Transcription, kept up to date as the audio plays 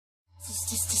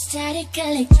Static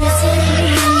electricity,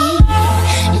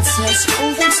 it says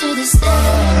move into the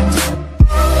stand.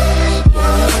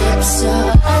 Your lips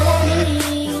are all I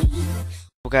need.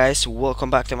 Guys, welcome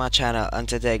back to my channel, and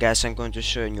today guys I'm going to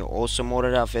show you awesome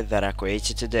modded outfit that I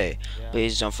created today.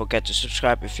 Please don't forget to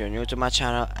subscribe if you're new to my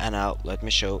channel, and now let me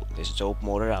show this dope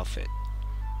modded outfit.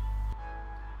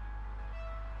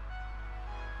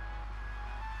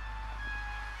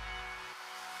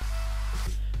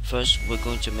 First, we're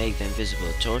going to make the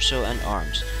invisible torso and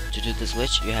arms. To do this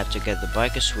glitch, you have to get the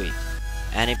biker suite,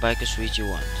 any biker suite you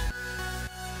want.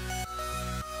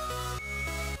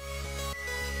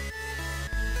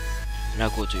 Now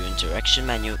go to your interaction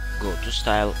menu, go to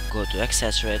style, go to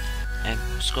accessories, and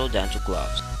scroll down to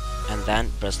gloves, and then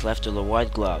press left to the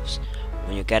white gloves.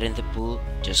 When you get in the pool,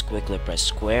 just quickly press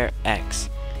square X,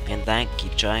 and then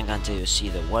keep trying until you see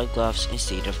the white gloves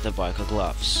instead of the biker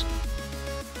gloves.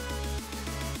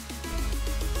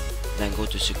 Then go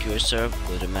to secure serve,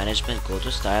 go to management, go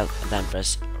to style, and then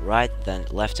press right then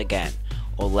left again,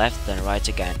 or left then right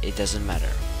again, it doesn't matter.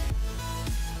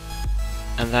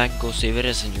 And then go save it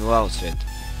as a new outfit.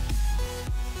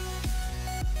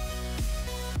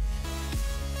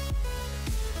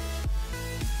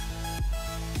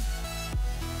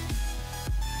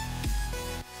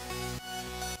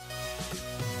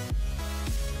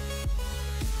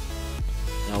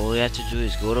 Now all you have to do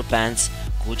is go to pants,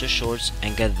 go to shorts,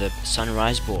 and get the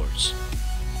SunRise boards.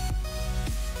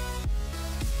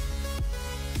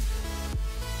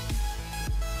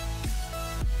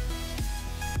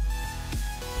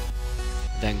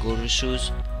 Then go to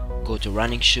shoes, go to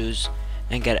running shoes,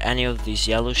 and get any of these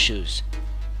yellow shoes.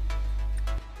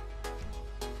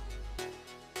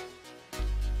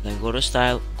 Then go to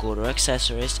style, go to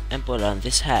accessories, and put on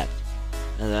this hat,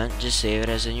 and then just save it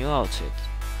as a new outfit.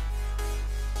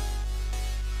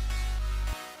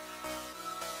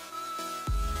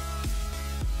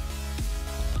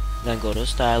 Then go to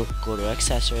style, go to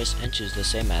accessories, and choose the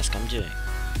same mask I'm doing.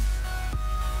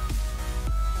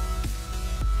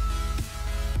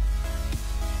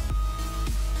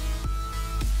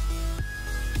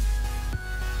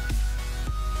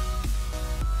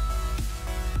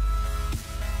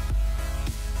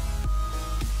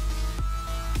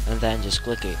 And then just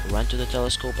click it, run to the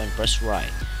telescope and press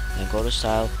right. Then go to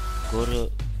style, go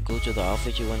to the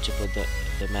outfit you want to put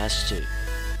the mask to.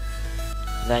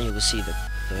 Then you will see the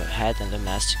hat and the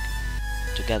mask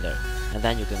together, and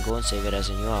then you can go and save it as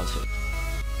a new outfit.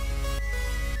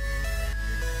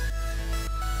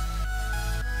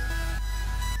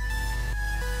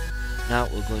 Now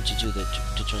we're going to do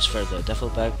to transfer the duffel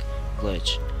bag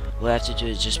glitch. All you have to do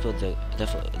is just put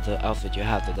the outfit you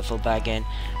have the duffel bag in,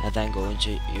 and then go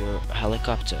into your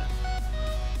helicopter.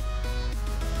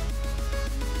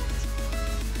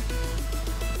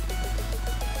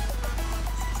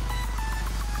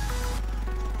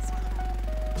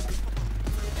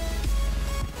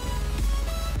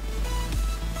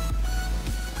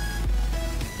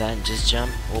 Then just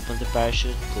jump, open the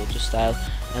parachute, go to style,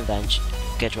 and then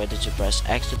get ready to press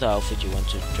X to the outfit you want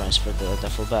to transfer the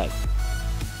duffel bag.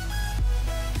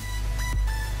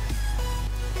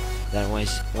 Then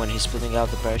when he's pulling out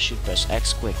the parachute, press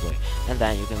X quickly, and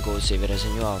then you can go save it as a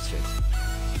new outfit.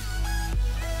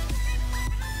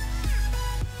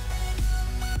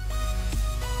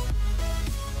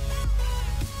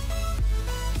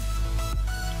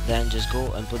 Then just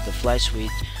go and put the fly suite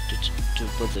to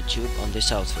put the tube on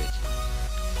this outfit.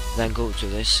 Then go to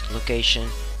this location,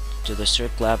 to the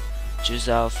strip club, choose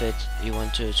the outfit you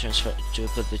want to transfer to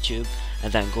put the tube,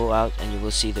 and then go out and you will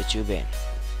see the tube in.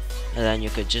 And then you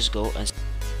could just go and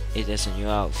it is a new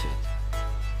outfit.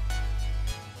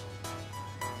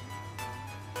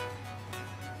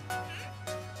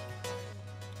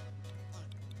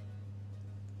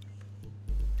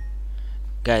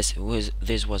 Guys,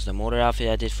 this was the modded outfit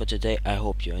I did for today. I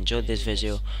hope you enjoyed this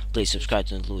video. Please subscribe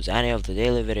to not lose any of the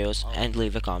daily videos, and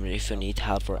leave a comment if you need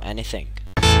help for anything.